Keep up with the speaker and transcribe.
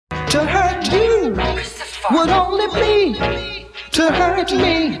To hurt you would only be to hurt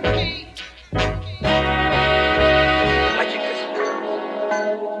me.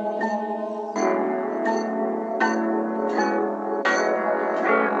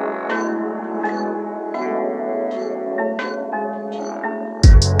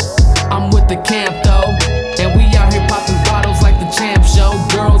 I'm with the camp though, and we out here popping bottles like the champ show.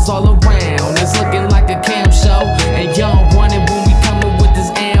 Girls all around, it's looking like a camp show. And y'all want it when we coming with this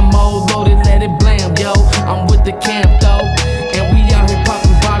ammo loaded, let it blam, yo. I'm with the camp though, and we out here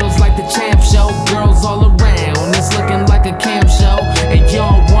popping bottles like the champ show. Girls all around, it's looking like a camp show. And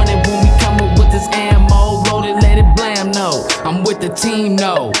y'all want it when we coming with this ammo loaded, let it blam, no. I'm with the team,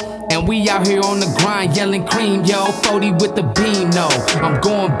 no. And we out here on the grind, yelling cream, yo. 40 with the beam, no. I'm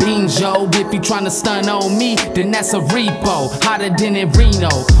going beans, yo. If you tryna stun on me, then that's a repo. Hotter than in Reno,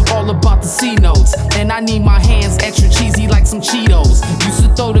 all about the C notes. And I need my hands extra cheesy like some Cheetos. Used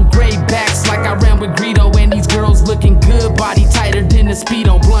to throw the gray backs like I ran with Greedo. And these girls looking good, body tighter than a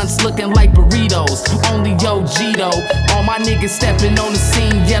Speedo. Blunts looking like burritos, only OG though. All my niggas stepping on the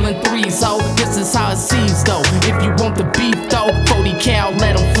scene, yelling threes, so this is how it seems though. If you want the beef though, 40 cal,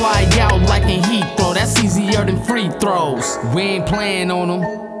 let them fly out like in Heathrow. That's easier than free throws. We ain't playing on them,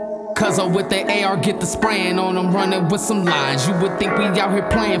 cause with the AR get the spraying on them. Running with some lines, you would think we out here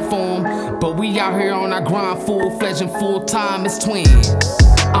playing for them, but we out here on our grind, full-fledged and full-time, it's twin.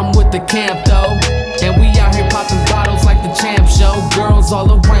 I'm with the camp though, and we out here popping bottles like the champ show. Girls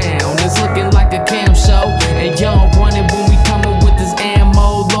all around, it's looking like a camp show. And y'all want it when we coming with this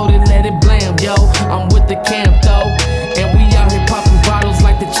ammo loaded, let it blam, yo. I'm with the camp though, and we out here popping bottles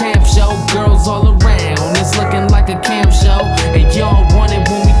like the champ show. Girls all around, it's looking like a camp show. And y'all want it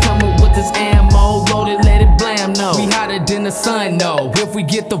when we coming with this ammo loaded, let it blam, no. We hotter than the sun, no. If we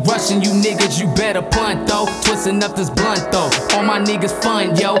get the rushing, you niggas, you better punt though. Twisting up this blunt though, all my niggas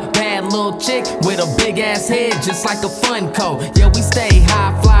fun, yo. Bad little chick with a big ass head, just like a Funko. Yeah, we stay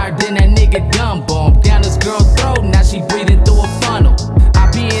high flyer than that nigga Dumbo. I'm down this girl throat, now she breathing through a funnel.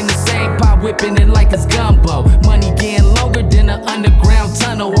 I be in the same pot, whipping it like it's gumbo. Money getting longer than an underground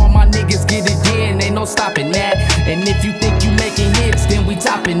tunnel. All my niggas get it in, ain't no stopping that. And if you think you making hits, then we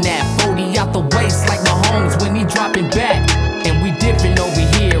topping that. 40 out the waist like Mahomes when he dropping back. And we different over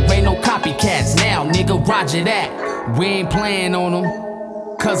here, ain't no copycats now, nigga, roger that. We ain't playing on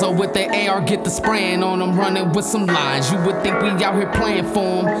them, cause with the AR get the spraying on them. Running with some lines, you would think we out here playing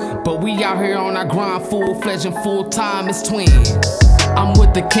for them, but we out here on our grind, full-fledged and full-time, it's twin. I'm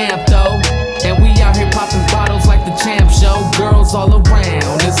with the camp though, and we out here popping bottles like the champ show. Girls all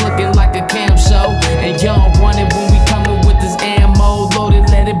around, it's looking like a camp show. And y'all want it when we coming with this ammo loaded,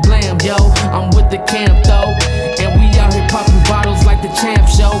 let it blam, yo. I'm with the camp though, and we out here popping bottles like the champ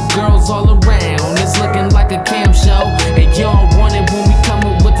show. Girls all around, it's looking like a camp show. And y'all want it when we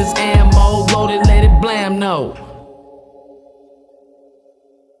coming with this ammo loaded, let it blam, no.